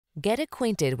Get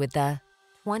acquainted with the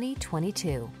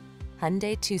 2022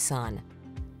 Hyundai Tucson.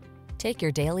 Take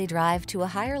your daily drive to a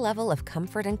higher level of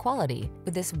comfort and quality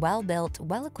with this well-built,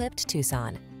 well-equipped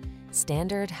Tucson.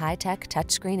 Standard high-tech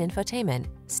touchscreen infotainment,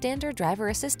 standard driver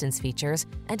assistance features,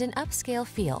 and an upscale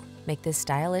feel make this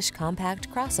stylish compact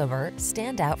crossover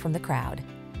stand out from the crowd.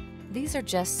 These are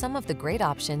just some of the great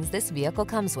options this vehicle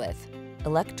comes with: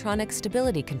 electronic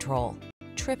stability control,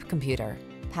 trip computer,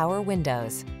 power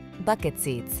windows, bucket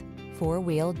seats,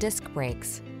 four-wheel disc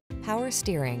brakes, power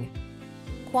steering.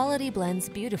 Quality blends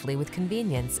beautifully with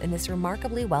convenience in this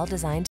remarkably well-designed